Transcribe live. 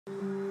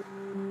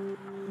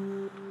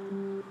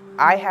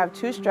I have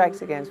two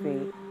strikes against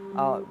me,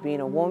 being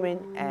a woman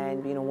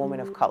and being a woman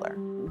of color.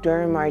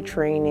 During my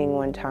training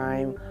one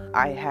time,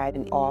 I had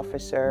an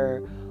officer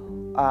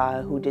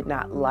who did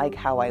not like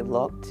how I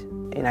looked,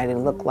 and I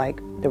didn't look like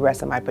the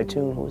rest of my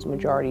platoon, who was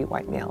majority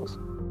white males.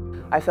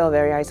 I felt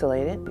very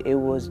isolated. It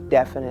was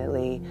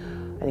definitely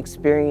an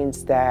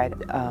experience that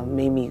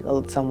made me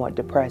somewhat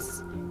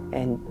depressed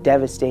and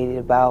devastated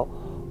about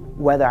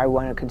whether I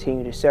want to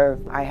continue to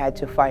serve. I had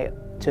to fight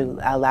to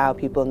allow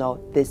people to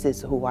know this is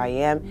who I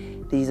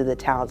am, these are the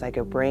talents I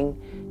could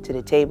bring to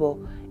the table,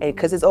 and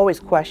because it's always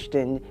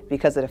questioned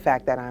because of the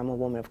fact that I'm a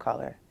woman of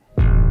color.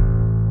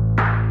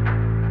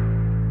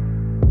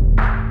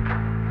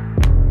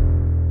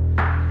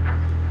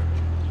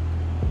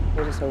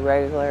 It was just a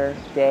regular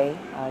day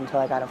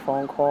until I got a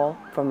phone call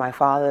from my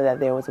father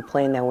that there was a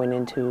plane that went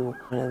into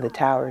one of the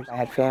towers. I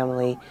had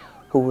family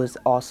who was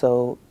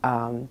also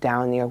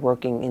down there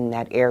working in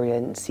that area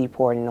in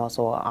Seaport, and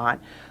also an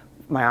aunt.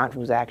 My aunt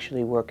was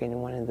actually working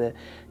in one of the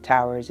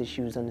towers, and she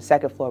was on the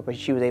second floor, but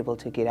she was able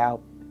to get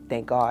out,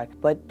 thank God.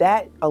 But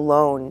that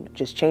alone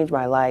just changed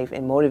my life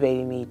and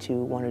motivated me to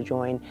want to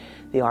join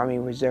the Army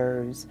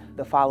Reserves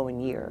the following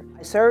year.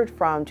 I served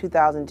from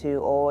 2002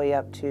 all the way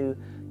up to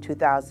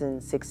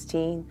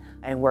 2016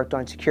 and worked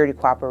on security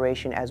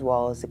cooperation as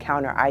well as the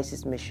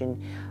counter-ISIS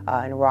mission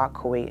in Iraq,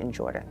 Kuwait, and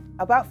Jordan.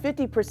 About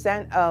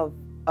 50%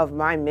 of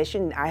my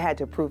mission, I had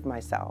to prove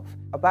myself.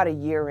 About a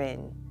year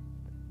in,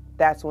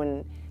 that's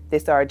when they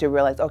started to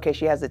realize, okay,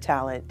 she has the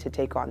talent to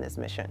take on this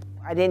mission.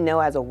 I didn't know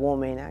as a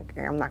woman,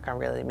 I'm not gonna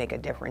really make a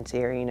difference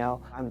here, you know.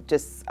 I'm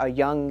just a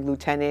young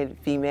lieutenant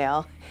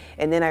female.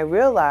 And then I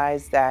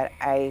realized that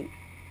I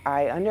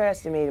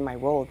underestimated my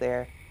role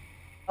there.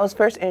 I was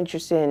first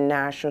interested in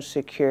national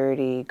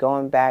security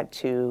going back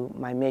to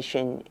my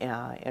mission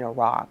in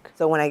Iraq.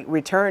 So when I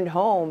returned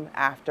home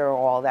after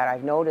all that,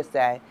 I've noticed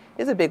that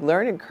there's a big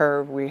learning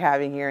curve we're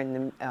having here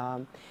in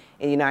the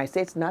United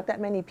States. Not that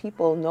many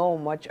people know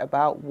much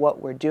about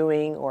what we're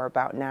doing or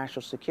about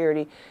national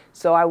security.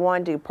 So I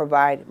wanted to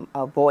provide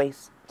a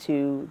voice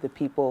to the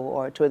people,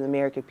 or to the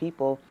American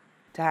people,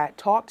 to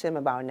talk to them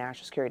about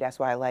national security. That's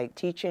why I like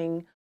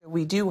teaching.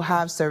 We do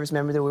have service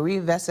members that we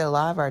invested a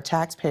lot of our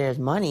taxpayers'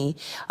 money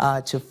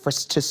to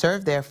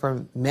serve there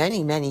for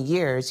many, many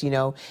years. You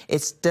know,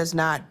 it does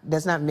not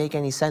make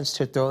any sense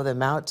to throw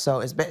them out. So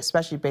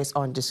especially based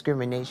on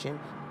discrimination.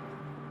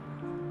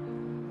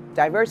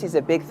 Diversity is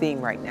a big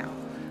theme right now.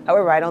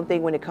 However, I don't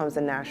think when it comes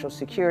to national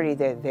security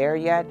they're there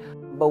yet.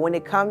 But when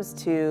it comes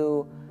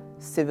to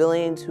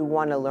civilians who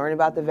want to learn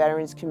about the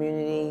veterans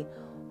community,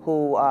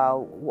 who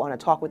want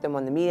to talk with them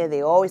on the media,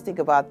 they always think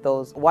about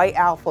those white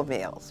alpha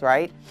males,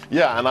 right?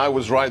 Yeah, and I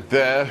was right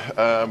there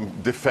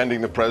defending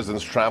the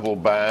president's travel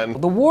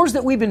ban. The wars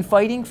that we've been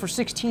fighting for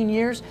 16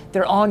 years,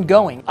 they're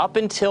ongoing. Up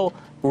until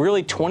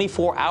really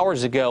 24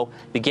 hours ago,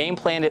 the game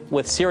plan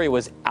with Syria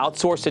was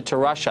outsourced it to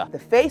Russia. The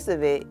face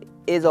of it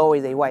is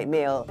always a white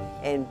male,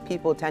 and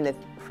people tend to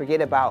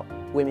forget about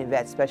women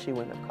vets, especially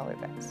women of color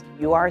vets.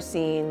 You are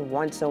seeing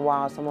once in a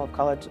while someone of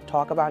color to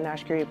talk about national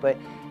security, but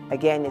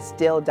again, it's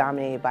still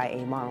dominated by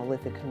a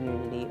monolithic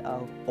community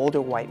of older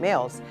white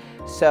males.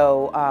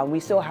 So we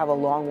still have a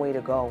long way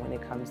to go when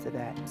it comes to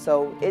that.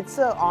 So it's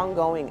an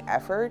ongoing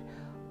effort,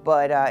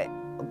 but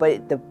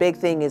the big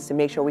thing is to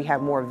make sure we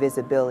have more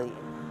visibility.